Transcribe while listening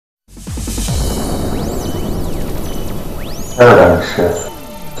Paradigm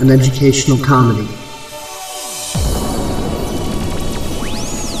shift. An educational comedy.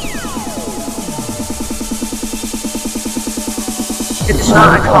 It's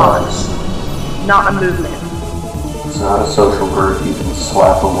not a cause, not a movement. It's not a social group you can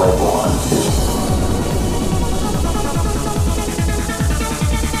slap a label onto.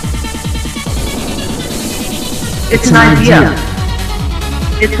 It's an idea.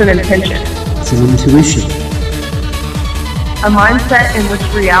 It's an intention. It's an intuition. A mindset in which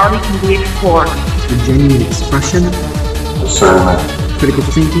reality can be explored. It's a genuine expression, Discernment. critical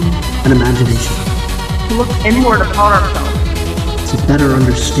thinking, and imagination. To look inward upon ourselves. To better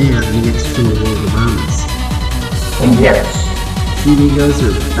understand the external world around us. And yes, Few egos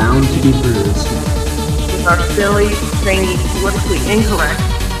are bound to be bruised. With our silly, zany, politically incorrect,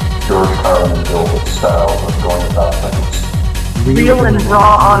 George Carlin Gilbert style of going about things. real and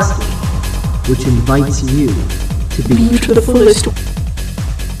raw honesty. Which invites you to be to the fullest.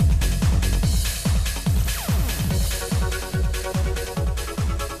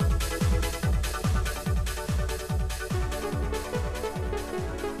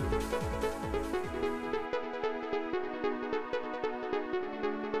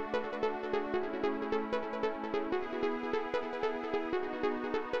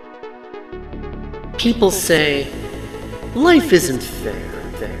 People say, life isn't fair.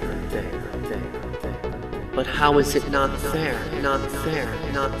 But how is it not fair? Not fair,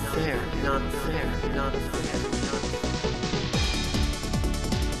 not fair, not fair, not fair, not fair.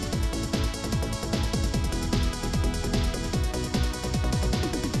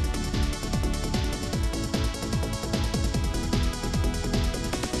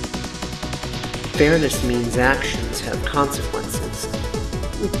 Fairness means actions have consequences.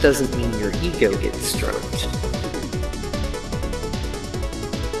 It doesn't mean your ego gets stroked.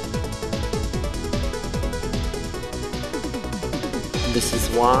 This is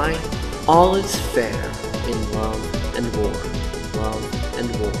why all is fair in love and war. Love and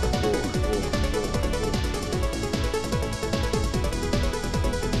war, war.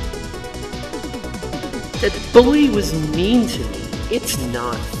 That bully was mean to me. It's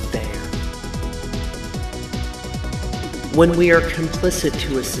not fair. When we are complicit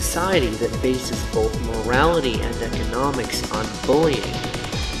to a society that bases both morality and economics on bullying,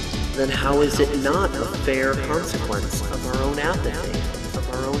 then how is it not a fair consequence of our own apathy, of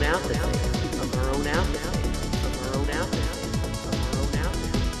our own apathy, of our own apathy, of our own apathy, of our own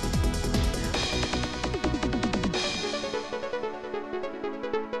apathy?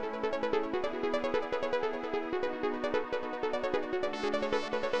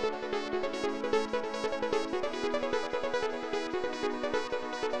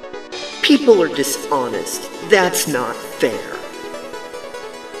 People are dishonest. That's not fair.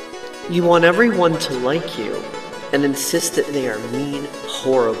 You want everyone to like you and insist that they are mean,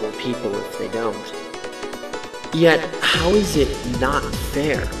 horrible people if they don't. Yet, how is it not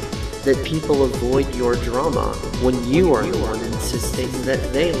fair that people avoid your drama when you are the one insisting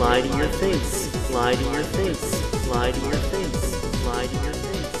that they lie to your face, lie to your face, lie to your face, lie to your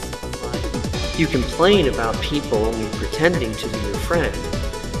face, lie to your face? You complain about people only pretending to be your friend.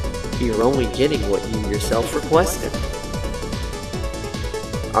 You're only getting what you yourself requested.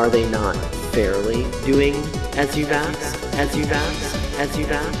 Are they not fairly doing as you've asked, as you've asked, as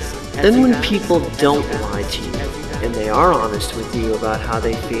you've asked? Then when people don't lie to you, and they are honest with you about how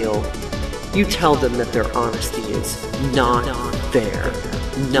they feel, you tell them that their honesty is not fair.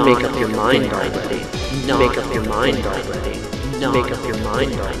 Make up your mind already. Make up your mind already. Make up your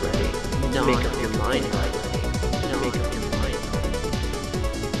mind already. Make up your mind already. Make up your mind already.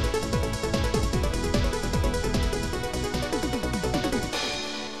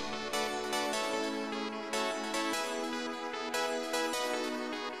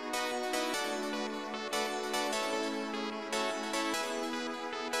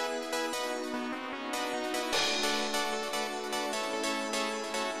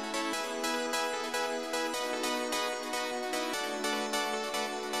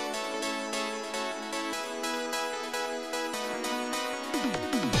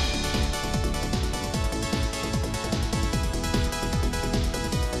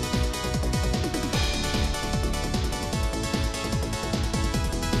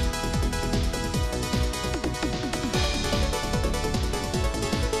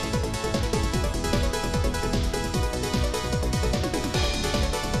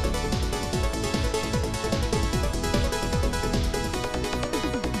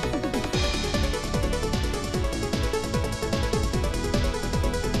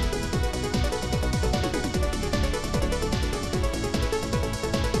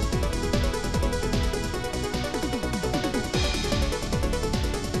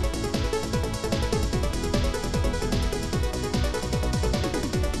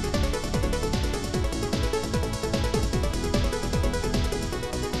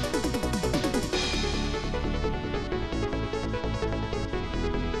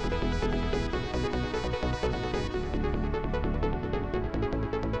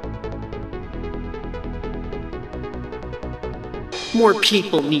 More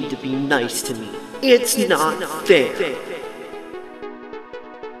people need to be nice to me. It's not fair.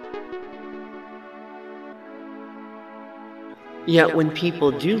 Yet when people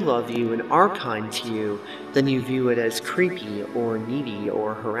do love you and are kind to you, then you view it as creepy or needy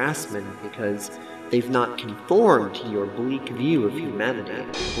or harassment because they've not conformed to your bleak view of humanity.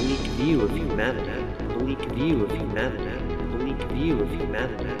 Bleak view of humanity. Bleak view of humanity. Bleak view of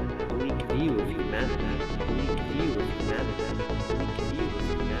humanity. Bleak view of humanity. Bleak view of humanity. Bleak view of humanity.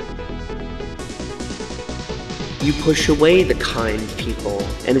 You push away the kind people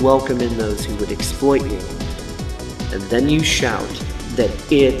and welcome in those who would exploit you. And then you shout that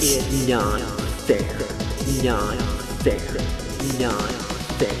it's not fair, not fair, not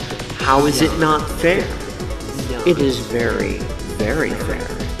fair. How is it not fair? It is very, very fair.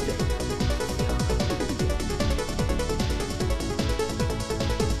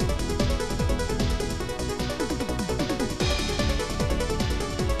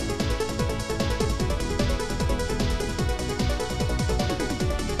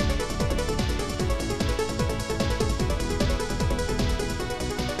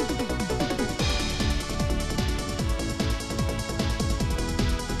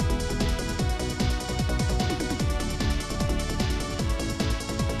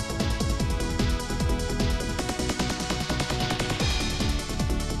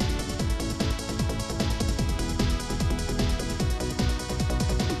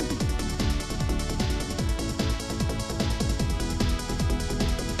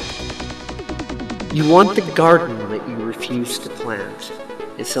 You want the garden that you refuse to plant.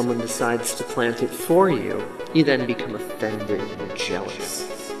 If someone decides to plant it for you, you then become offended and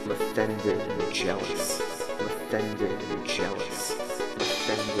jealous. I'm offended and jealous. I'm offended and jealous. I'm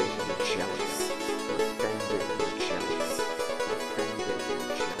offended and jealous. I'm offended and jealous. I'm offended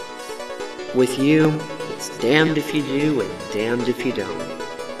and jealous. With you, it's damned if you do and damned if you don't.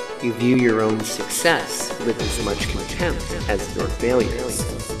 You view your own success with as much contempt as your failures.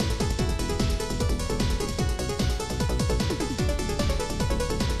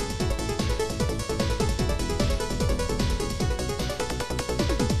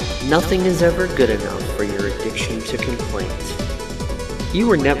 Nothing is ever good enough for your addiction to complaint. You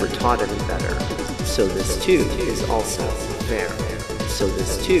were never taught any better, so this too is also fair. So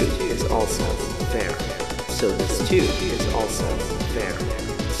this too is also fair. So this too is also fair.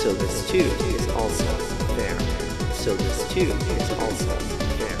 So this too is also fair. So this too is also fair. So this too is also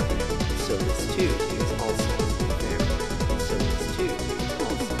fair. So this too is also fair.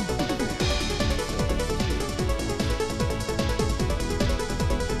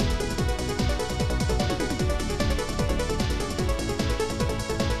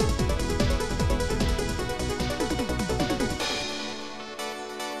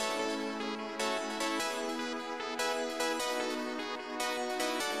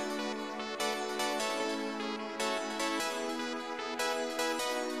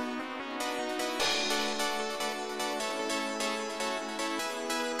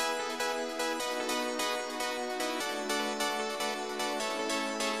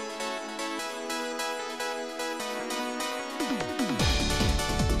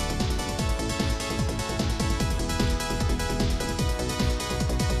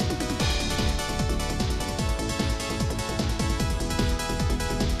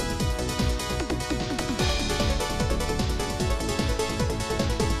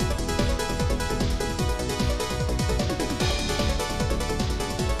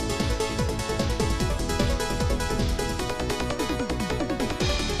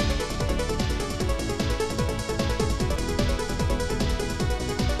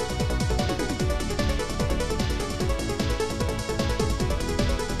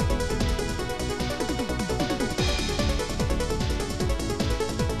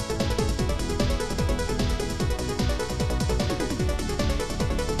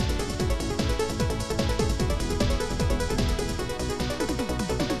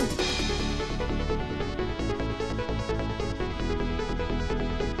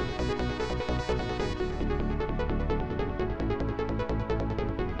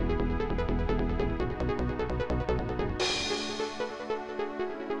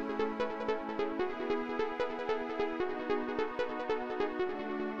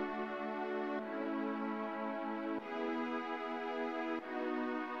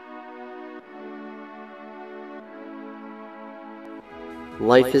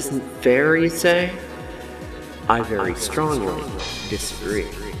 Life isn't fair, you say? I very strongly disagree,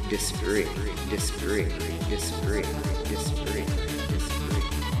 disagree, disagree, disagree, disagree, disagree.